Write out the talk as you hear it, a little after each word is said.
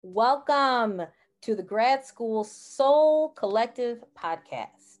Welcome to the Grad School Soul Collective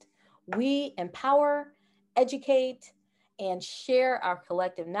podcast. We empower, educate, and share our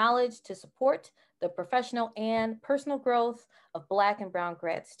collective knowledge to support the professional and personal growth of Black and Brown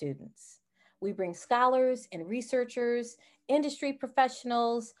grad students. We bring scholars and researchers, industry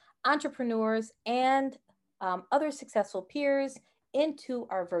professionals, entrepreneurs, and other successful peers into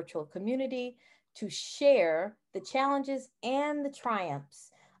our virtual community to share the challenges and the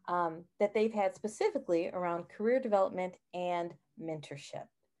triumphs that they've had specifically around career development and mentorship.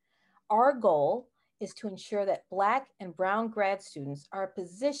 Our goal is to ensure that Black and Brown grad students are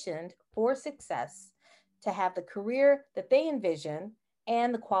positioned for success to have the career that they envision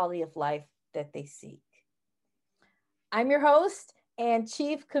and the quality of life that they seek. I'm your host and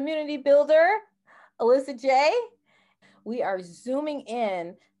Chief Community Builder, Alyssa J. We are zooming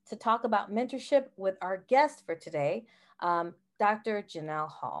in to talk about mentorship with our guest for today, Dr. Janelle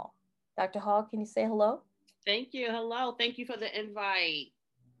Hall. Dr. Hall, can you say hello? Thank you. Hello. Thank you for the invite.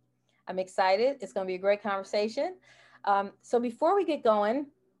 I'm excited. It's going to be a great conversation. So before we get going,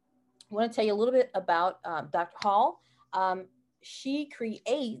 I want to tell you a little bit about Dr. Hall. She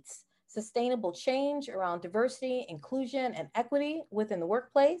creates sustainable change around diversity, inclusion, and equity within the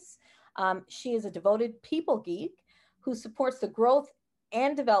workplace. She is a devoted people geek who supports the growth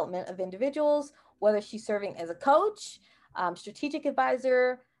and development of individuals, whether she's serving as a coach, strategic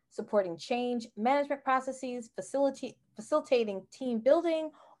advisor, supporting change management processes, facilitating team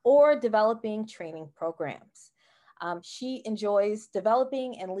building, or developing training programs. She enjoys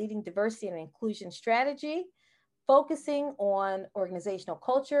developing and leading diversity and inclusion strategy, focusing on organizational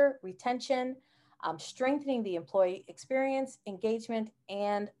culture, retention, strengthening the employee experience, engagement,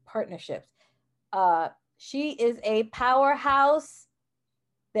 and partnerships. She is a powerhouse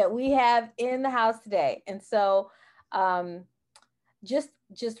that we have in the house today. And so um, just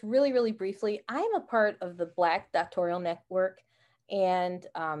really, really briefly, I am a part of the Black Doctoral Network, and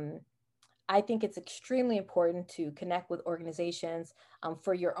I think it's extremely important to connect with organizations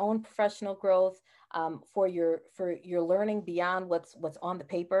for your own professional growth, for your learning beyond what's on the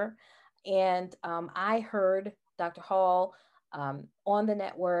paper. And I heard Dr. Hall on the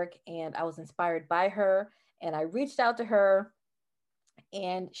network, and I was inspired by her, and I reached out to her,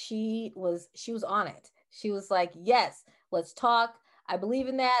 and she was on it. She was like, "Yes, let's talk. I believe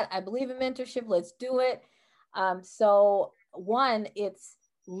in that. I believe in mentorship. Let's do it." So one, it's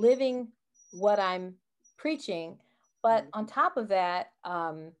living what I'm preaching, but on top of that,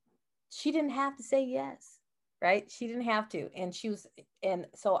 she didn't have to say yes, right? She didn't have to, and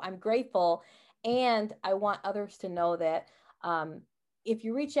so I'm grateful, and I want others to know that if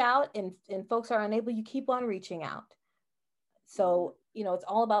you reach out and folks are unable, you keep on reaching out. So, it's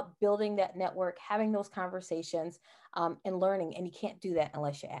all about building that network, having those conversations, and learning. And you can't do that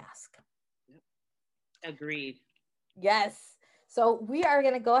unless you ask. Agreed. Yes. So we are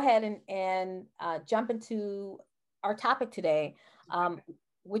going to go ahead and jump into our topic today,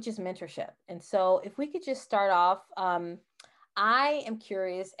 which is mentorship. And so if we could just start off, I am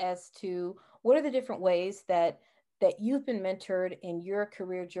curious as to what are the different ways that you've been mentored in your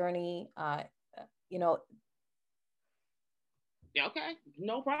career journey. You know, Yeah, okay.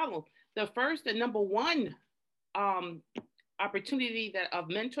 No problem. The first and number one um, opportunity that of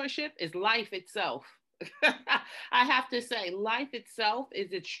mentorship is life itself. I have to say, life itself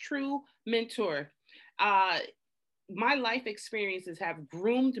is its true mentor. Uh, my life experiences have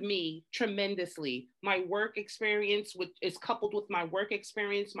groomed me tremendously. My work experience, which is coupled with my work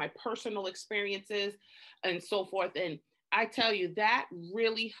experience, my personal experiences, and so forth. And I tell you, that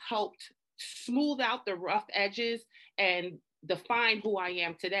really helped smooth out the rough edges and define who I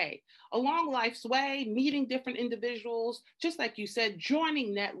am today. Along life's way, meeting different individuals, just like you said,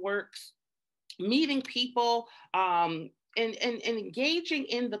 joining networks, meeting people, and engaging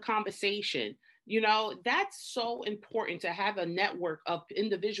in the conversation. That's so important to have a network of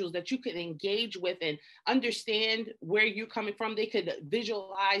individuals that you can engage with and understand where you're coming from. They could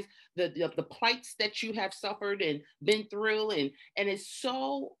visualize the plights that you have suffered and been through. And it's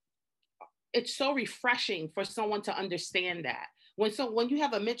so refreshing for someone to understand that. When you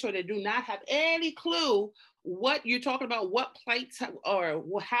have a mentor that do not have any clue what you're talking about, what plights or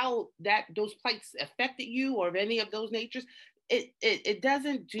how that those plights affected you or any of those natures, it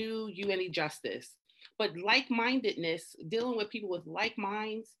doesn't do you any justice. But like-mindedness, dealing with people with like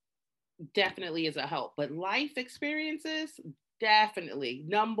minds, definitely is a help. But life experiences, definitely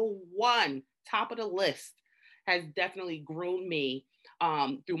number one, top of the list, has definitely groomed me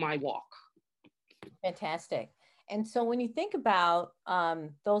through my walk. fantastic. And so when you think about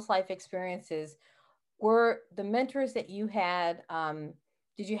those life experiences, were the mentors that you had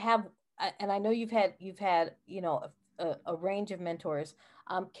did you have, and I know you've had, a range of mentors.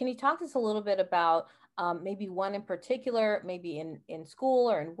 Can you talk to us a little bit about maybe one in particular, maybe in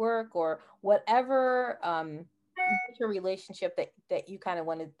school or in work or whatever mentor relationship that you kind of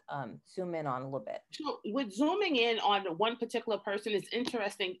want to zoom in on a little bit? So with zooming in on one particular person is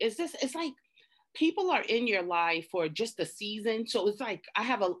interesting. It's like people are in your life for just a season. So it's like I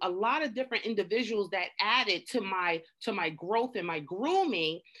have a lot of different individuals that added to my growth and my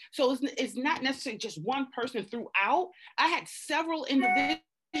grooming. So it's not necessarily just one person throughout. I had several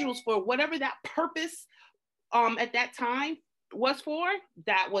individuals for whatever that purpose at that time was for,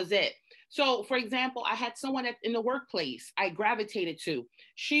 that was it. So, for example, I had someone in the workplace I gravitated to.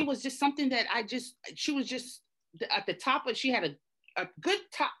 She was just something that she was just at the top of, she had a good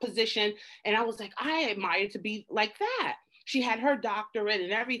top position. And I was like, I admire to be like that. She had her doctorate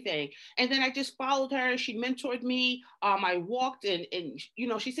and everything. And then I just followed her. She mentored me. I walked and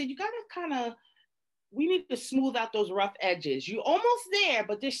she said, you got to kind of, we need to smooth out those rough edges. You're almost there,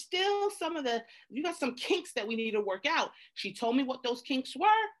 but there's still you got some kinks that we need to work out. She told me what those kinks were.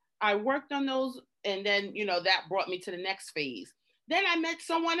 I worked on those. And then, that brought me to the next phase. Then I met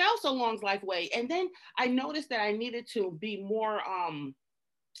someone else along life way. And then I noticed that I needed to be more,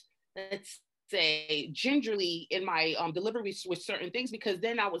 let's say, gingerly in my delivery with certain things, because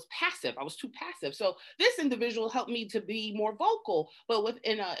then I was passive. I was too passive. So this individual helped me to be more vocal, but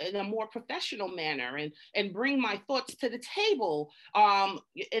in a more professional manner, and bring my thoughts to the table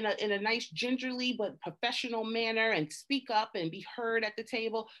in a nice gingerly but professional manner, and speak up and be heard at the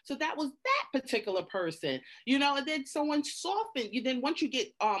table. So that was that particular person, and then someone softened you. Then once you get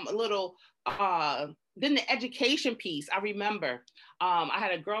a little then the education piece, I remember I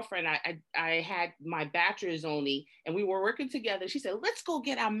had a girlfriend, I had my bachelor's only, and we were working together. She said, let's go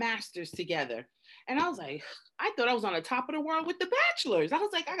get our masters together. And I was like, I thought I was on the top of the world with the bachelor's. I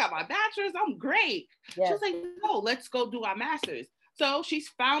was like, I got my bachelor's, I'm great. Yes. She was like, no, let's go do our masters. So she's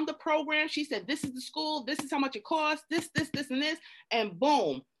found the program. She said, this is the school, this is how much it costs, this, and this, and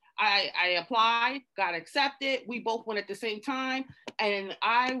boom. I applied, got accepted. We both went at the same time, and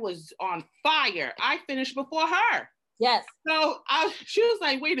I was on fire. I finished before her. Yes. So she was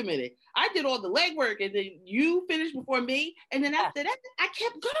like, wait a minute. I did all the legwork and then you finished before me. And then after that, I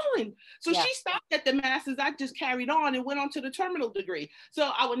kept going. So she stopped at the master's. I just carried on and went on to the terminal degree.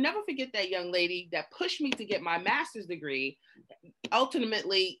 So I would never forget that young lady that pushed me to get my master's degree.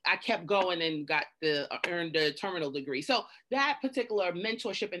 Ultimately, I kept going and earned the terminal degree. So that particular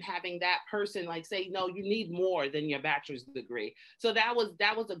mentorship and having that person like say, no, you need more than your bachelor's degree. So that was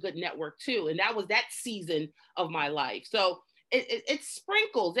a good network too. And that was that season of my life. So it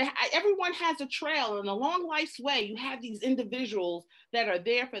sprinkles. Everyone has a trail, and along life's way, you have these individuals that are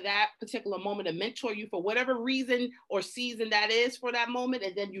there for that particular moment to mentor you for whatever reason or season that is for that moment,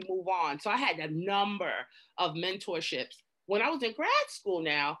 and then you move on. So I had a number of mentorships. When I was in grad school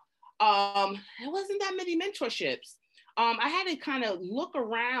now, there wasn't that many mentorships. I had to kind of look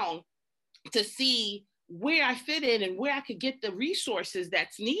around to see where I fit in and where I could get the resources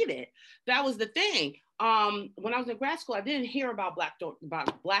that's needed. That was the thing. When I was in grad school, I didn't hear about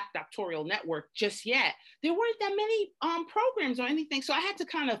Black Doctoral Network just yet. There weren't that many programs or anything. So I had to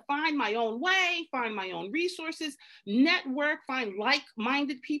kind of find my own way, find my own resources, network, find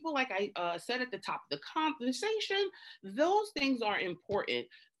like-minded people, like I said at the top of the conversation. Those things are important.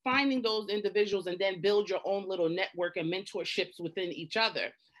 Finding those individuals and then build your own little network and mentorships within each other.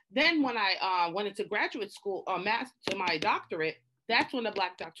 Then when I went into graduate school, to my doctorate, that's when the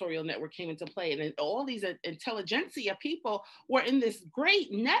Black Doctoral Network came into play. And all these intelligentsia people were in this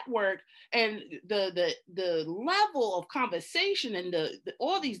great network, and the level of conversation and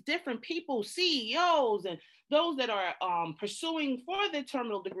all these different people, CEOs and those that are pursuing for their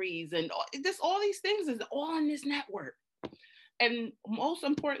terminal degrees, and all these things is all in this network. And most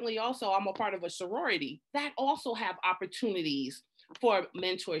importantly, also, I'm a part of a sorority that also have opportunities for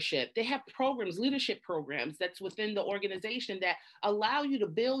mentorship. They have programs, leadership programs that's within the organization that allow you to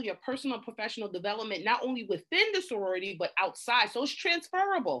build your personal and professional development, not only within the sorority, but outside. So it's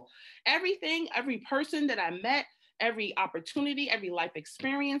transferable. Everything, every person that I met, every opportunity, every life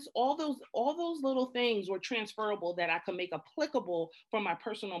experience, all those little things were transferable that I could make applicable for my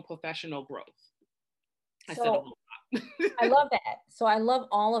personal and professional growth. I love that. So I love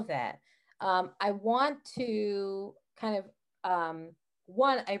all of that. I want to kind of,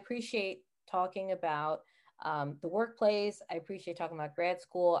 one, I appreciate talking about the workplace. I appreciate talking about grad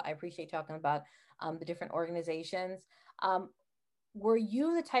school. I appreciate talking about the different organizations. Were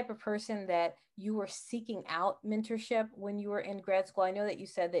you the type of person that you were seeking out mentorship when you were in grad school? I know that you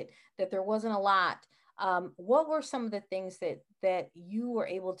said that there wasn't a lot. What were some of the things that you were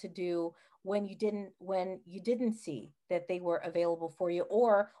able to do when you didn't see that they were available for you,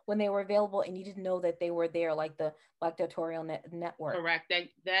 or when they were available and you didn't know that they were there, like the Black Doctoral Network? Correct. I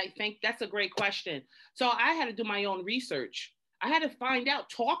think that's a great question. So I had to do my own research. I had to find out,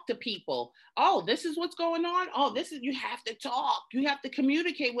 talk to people. Oh, this is what's going on. Oh, this is, you have to talk. You have to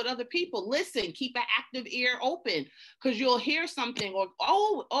communicate with other people. Listen, keep an active ear open because you'll hear something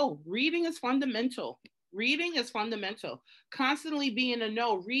or, reading is fundamental. Reading is fundamental. Constantly be in the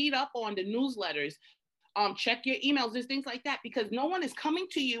know, read up on the newsletters, check your emails, there's things like that, because no one is coming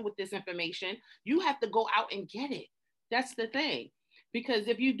to you with this information. You have to go out and get it. That's the thing. Because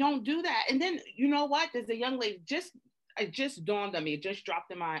if you don't do that, and then you know what? There's a young lady, it just dawned on me, it just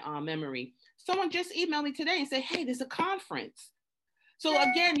dropped in my memory. Someone just emailed me today and said, hey, there's a conference. So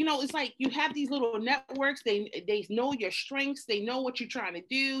again, it's like you have these little networks. They know your strengths. They know what you're trying to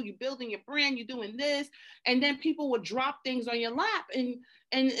do. You're building your brand. You're doing this, and then people will drop things on your lap, and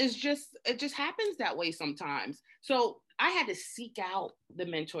it just happens that way sometimes. So I had to seek out the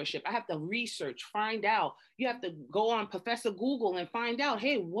mentorship. I have to research, find out. You have to go on Professor Google and find out,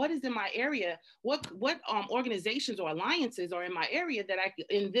 hey, what is in my area? What organizations or alliances are in my area that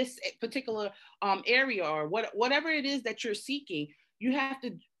in this particular area, or whatever it is that you're seeking. You have to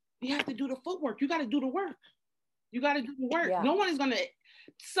do the footwork. You got to do the work. You got to do the work. Yeah. No one is going to,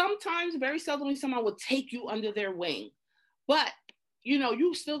 sometimes, very seldomly, someone will take you under their wing, but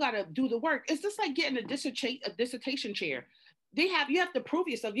you still got to do the work. It's just like getting a dissertation chair. You have to prove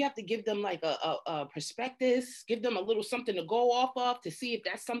yourself. You have to give them like a prospectus, give them a little something to go off of to see if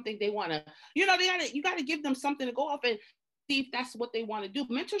that's something they want to, you got to give them something to go off and see if that's what they want to do.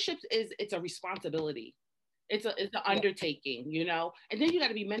 Mentorship it's a responsibility. It's an undertaking, and then you got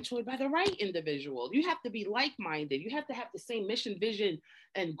to be mentored by the right individual. You have to be like-minded. You have to have the same mission, vision,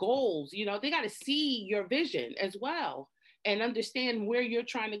 and goals. They got to see your vision as well and understand where you're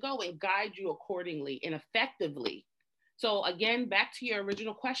trying to go and guide you accordingly and effectively. So again, back to your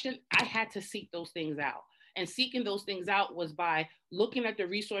original question, I had to seek those things out. And seeking those things out was by looking at the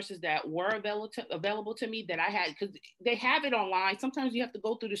resources that were available to me that I had, because they have it online. Sometimes you have to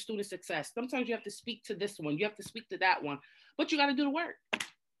go through the student success. Sometimes you have to speak to this one. You have to speak to that one. But you got to do the work.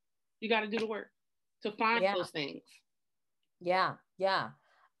 You got to do the work to find those things. Yeah, yeah.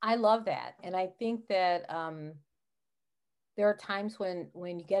 I love that. And I think that there are times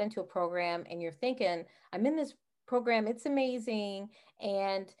when you get into a program and you're thinking, I'm in this program, it's amazing.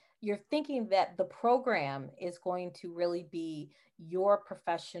 And you're thinking that the program is going to really be your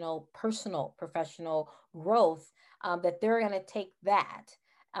personal professional growth, that they're going to take that.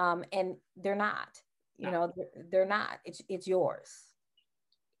 And they're not, they're not, it's yours.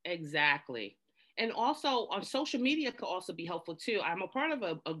 Exactly. And also on social media could also be helpful too. I'm a part of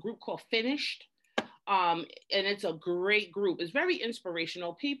a group called Finished. And it's a great group. It's very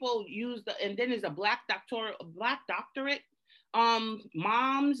inspirational. People use and then there's a Black doctorate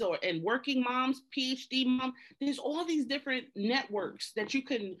moms and working moms, PhD mom. There's all these different networks that you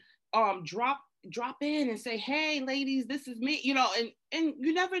can drop in and say, hey ladies, this is me, and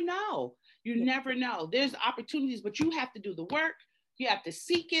you never know. You never know. There's opportunities, but you have to do the work, you have to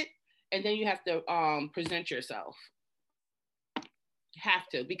seek it, and then you have to present yourself. Have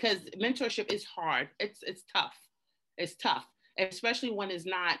to, because mentorship is hard. It's tough. It's tough. Especially when it's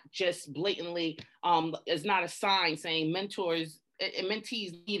not just blatantly, it's not a sign saying mentors and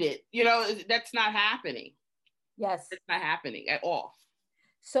mentees need it. That's not happening. Yes. It's not happening at all.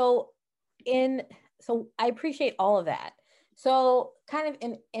 So I appreciate all of that. So kind of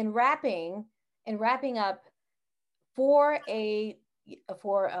in wrapping up, for a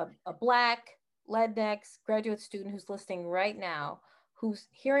Black Latinx graduate student who's listening right now, who's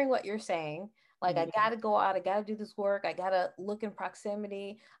hearing what you're saying, like, I got to go out, I got to do this work, I got to look in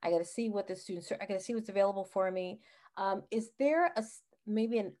proximity, I got to see what the students, I got to see what's available for me. Is there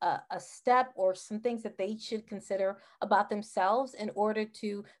maybe a step or some things that they should consider about themselves in order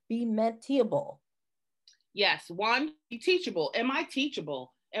to be menteeable? Yes. One, be teachable. Am I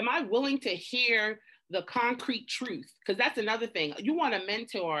teachable? Am I willing to hear the concrete truth? Because that's another thing. You want a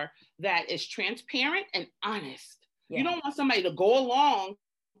mentor that is transparent and honest. Yeah. You don't want somebody to go along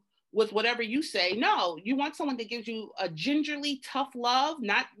with whatever you say. No, you want someone that gives you a gingerly tough love,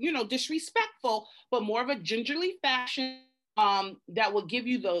 not, disrespectful, but more of a gingerly fashion that will give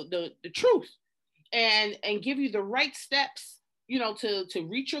you the truth and give you the right steps, to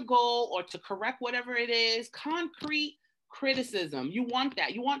reach your goal or to correct whatever it is. Concrete criticism. You want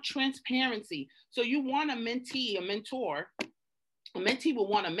that. You want transparency. So you want a mentee, a mentor. A mentee will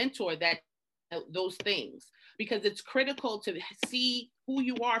want a mentor that those things, because it's critical to see who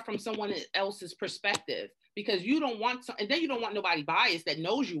you are from someone else's perspective, because you don't want and then you don't want nobody biased that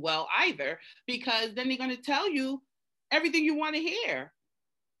knows you well either, because then they're going to tell you everything you want to hear.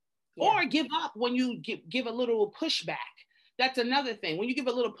 Yeah. Or give up when you give a little pushback. That's another thing. When you give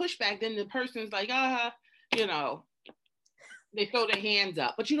a little pushback, then the person's like, you know, they throw their hands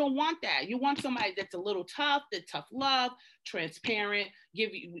up. But you don't want that. You want somebody that's a little tough, that tough love, transparent,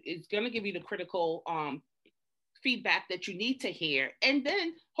 it's going to give you the critical feedback that you need to hear, and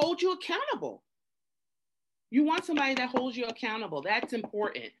then hold you accountable. You want somebody that holds you accountable. That's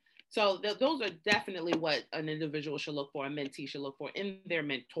important. So those are definitely what an individual should look for, a mentee should look for in their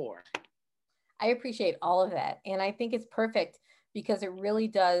mentor. I appreciate all of that. And I think it's perfect because it really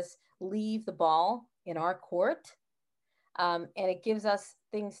does leave the ball in our court. And it gives us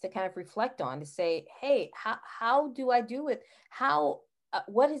things to kind of reflect on, to say, hey, how do I do it?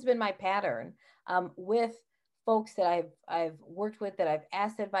 What has been my pattern with folks that I've worked with, that I've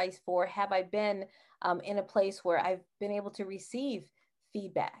asked advice for? Have I been in a place where I've been able to receive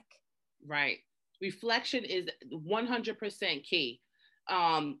feedback? Right. Reflection is 100% key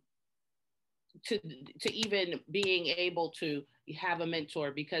to even being able to have a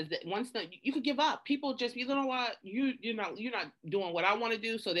mentor, because once you could give up. People just, you know what, you're not doing what I want to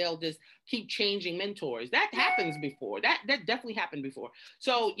do, so they'll just keep changing mentors. That happens before. That definitely happened before.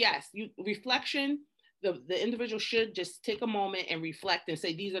 So yes, reflection. The individual should just take a moment and reflect and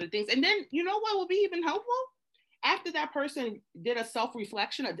say, these are the things. And then, you know what will be even helpful? After that person did a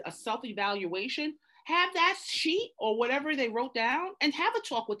self-reflection, a self-evaluation, have that sheet or whatever they wrote down and have a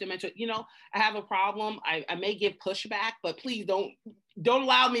talk with the mentor. You know, I have a problem. I may give pushback, but please don't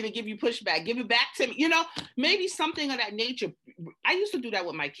allow me to give you pushback. Give it back to me. You know, maybe something of that nature. I used to do that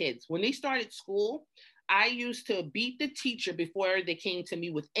with my kids. When they started school, I used to beat the teacher before they came to me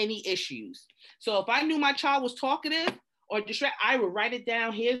with any issues. So if I knew my child was talkative or distracted, I would write it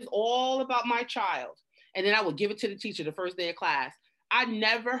down. Here's all about my child. And then I would give it to the teacher the first day of class. I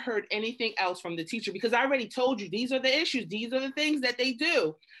never heard anything else from the teacher, because I already told you, these are the issues. These are the things that they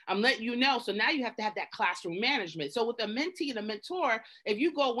do. I'm letting you know. So now you have to have that classroom management. So with a mentee and a mentor, if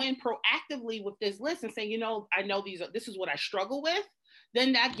you go in proactively with this list and say, you know, I know this is what I struggle with,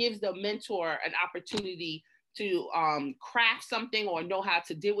 then that gives the mentor an opportunity to craft something or know how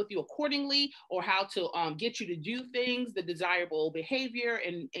to deal with you accordingly, or how to get you to do things, the desirable behavior,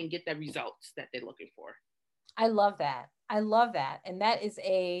 and get the results that they're looking for. I love that. I love that. And that is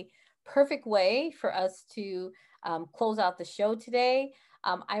a perfect way for us to close out the show today.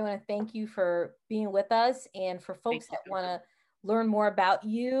 I want to thank you for being with us, and for folks that want to learn more about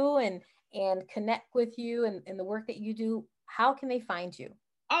you and connect with you and the work that you do, how can they find you?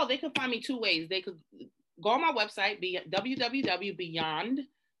 Oh, they could find me two ways. They could go on my website,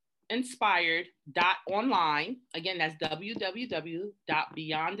 www.beyondinspired.online. Again, that's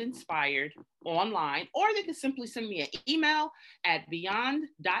www.beyondinspired.online. Or they can simply send me an email at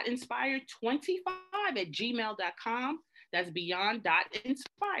beyond.inspired25@gmail.com. That's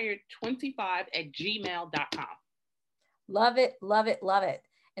beyond.inspired25@gmail.com. Love it, love it, love it.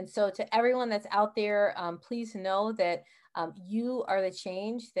 And so to everyone that's out there, please know that you are the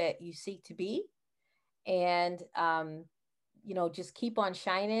change that you seek to be. And, you know, just keep on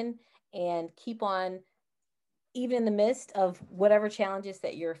shining and keep on, even in the midst of whatever challenges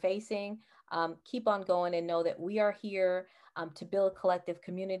that you're facing, keep on going, and know that we are here to build a collective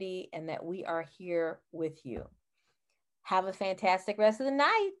community, and that we are here with you. Have a fantastic rest of the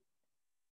night.